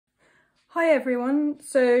Hi everyone,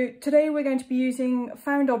 so today we're going to be using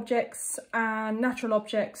found objects and natural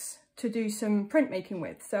objects to do some printmaking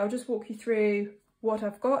with. So I'll just walk you through what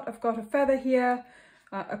I've got. I've got a feather here,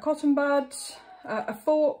 a cotton bud, a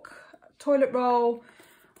fork, toilet roll.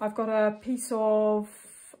 I've got a piece of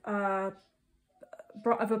a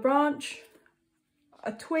branch,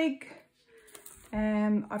 a twig,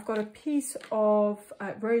 I've got a piece of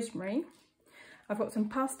rosemary. I've got some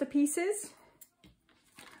pasta pieces,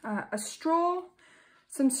 a straw,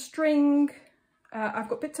 some string, I've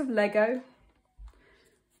got bits of Lego,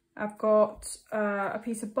 I've got a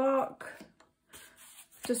piece of bark,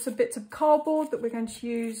 just some bits of cardboard that we're going to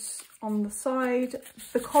use on the side,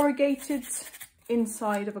 the corrugated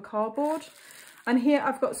inside of a cardboard, and here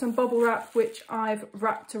I've got some bubble wrap which I've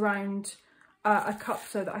wrapped around a cup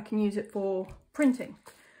so that I can use it for printing.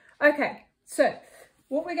 Okay, so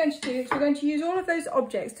what we're going to do is we're going to use all of those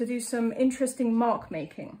objects to do some interesting mark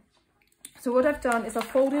making. So what I've done is I've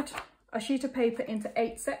folded a sheet of paper into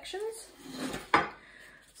 8 sections.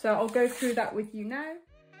 So I'll go through that with you now.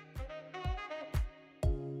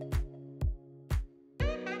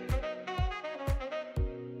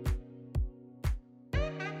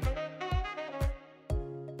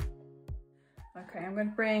 Okay, I'm going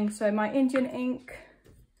to bring, so my Indian ink,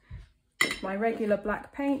 my regular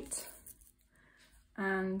black paint,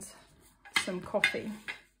 and some coffee.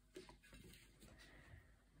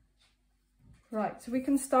 Right, so we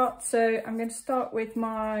can start. So I'm going to start with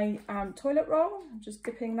my toilet roll. I'm just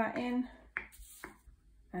dipping that in,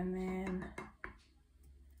 and then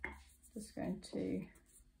just going to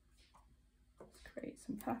create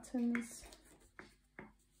some patterns.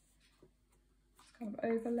 Just kind of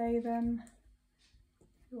overlay them.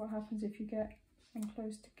 See what happens if you get them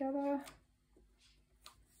close together.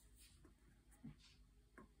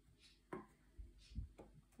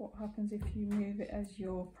 What happens if you move it as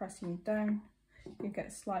you're pressing down? You get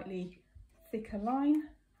a slightly thicker line,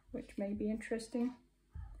 which may be interesting.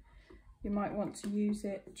 You might want to use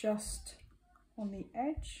it just on the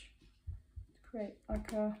edge to create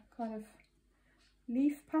like a kind of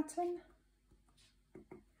leaf pattern.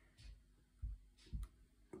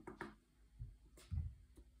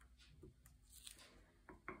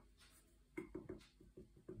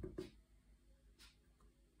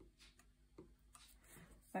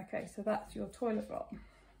 Okay, so that's your toilet roll.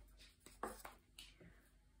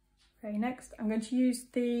 Okay, next I'm going to use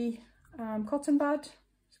the cotton bud.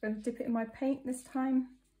 Just going to dip it in my paint this time.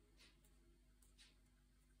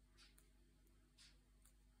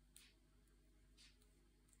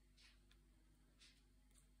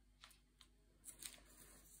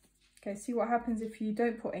 Okay, see what happens if you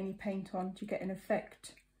don't put any paint on. You get an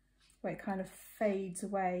effect where it kind of fades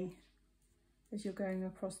away as you're going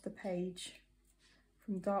across the page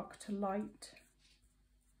from dark to light.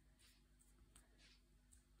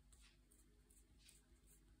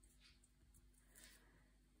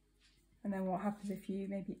 And then what happens if you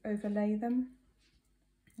maybe overlay them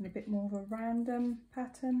in a bit more of a random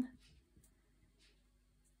pattern.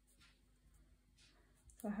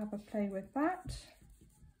 So I have a play with that.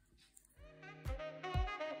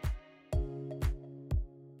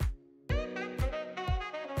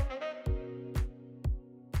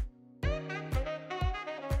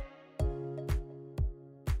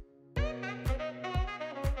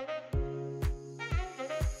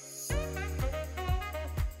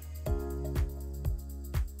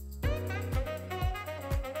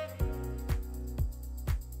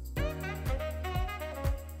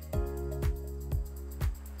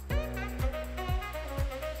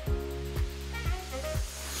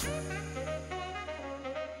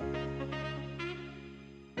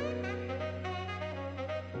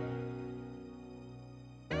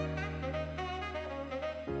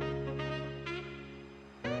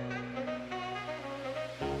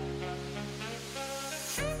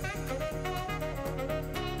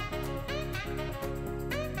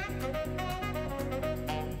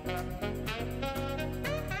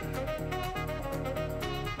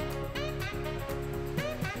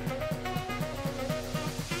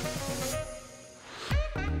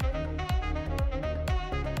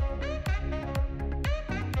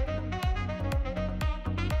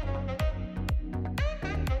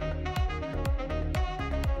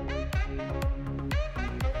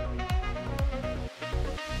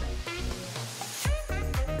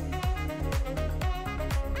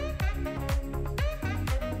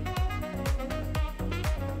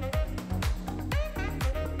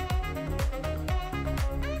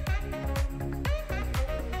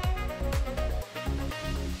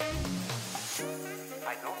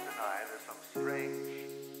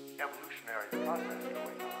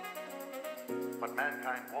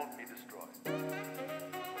 won't be destroyed. The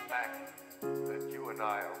fact that you and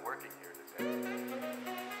I are working here today is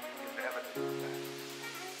evidence of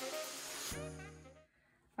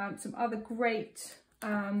that. Some other great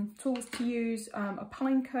tools to use are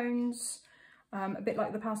pine cones. A bit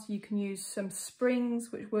like the pastel, you can use some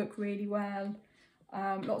springs, which work really well.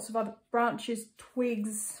 Lots of other branches,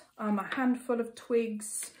 twigs, a handful of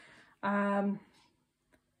twigs,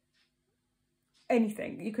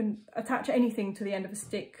 anything. You can attach anything to the end of a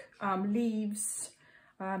stick, leaves,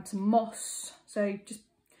 some moss. So just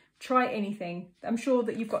try anything. I'm sure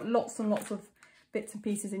that you've got lots and lots of bits and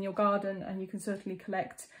pieces in your garden, and you can certainly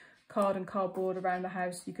collect card and cardboard around the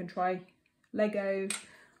house. You can try Lego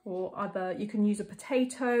or other, you can use a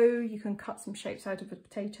potato, you can cut some shapes out of a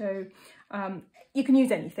potato. You can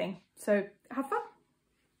use anything. So have fun.